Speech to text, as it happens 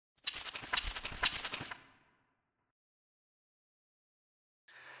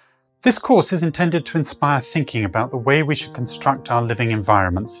This course is intended to inspire thinking about the way we should construct our living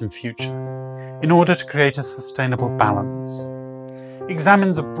environments in future, in order to create a sustainable balance. It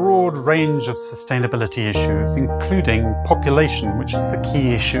examines a broad range of sustainability issues, including population, which is the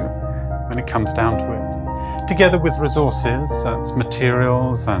key issue when it comes down to it, together with resources, that's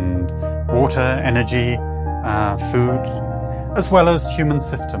materials and water, energy, food, as well as human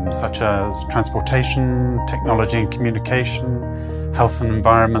systems such as transportation, technology and communication, health and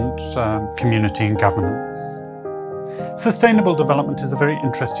environment, community and governance. Sustainable development is a very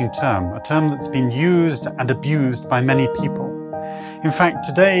interesting term, a term that's been used and abused by many people. In fact,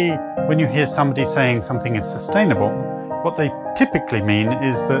 today, when you hear somebody saying something is sustainable, what they typically mean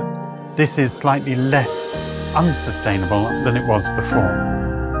is that this is slightly less unsustainable than it was before.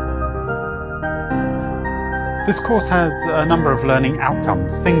 This course has a number of learning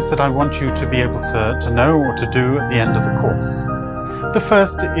outcomes, things that I want you to be able to know or to do at the end of the course. The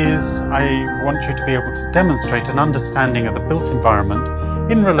first is I want you to be able to demonstrate an understanding of the built environment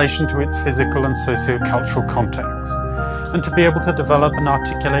in relation to its physical and socio-cultural context, and to be able to develop and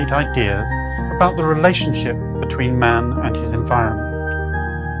articulate ideas about the relationship between man and his environment.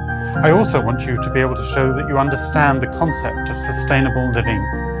 I also want you to be able to show that you understand the concept of sustainable living,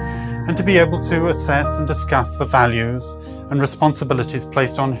 and to be able to assess and discuss the values and responsibilities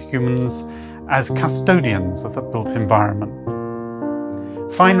placed on humans as custodians of the built environment.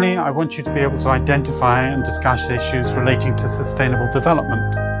 Finally, I want you to be able to identify and discuss issues relating to sustainable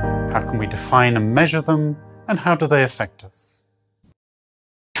development. How can we define and measure them, and how do they affect us?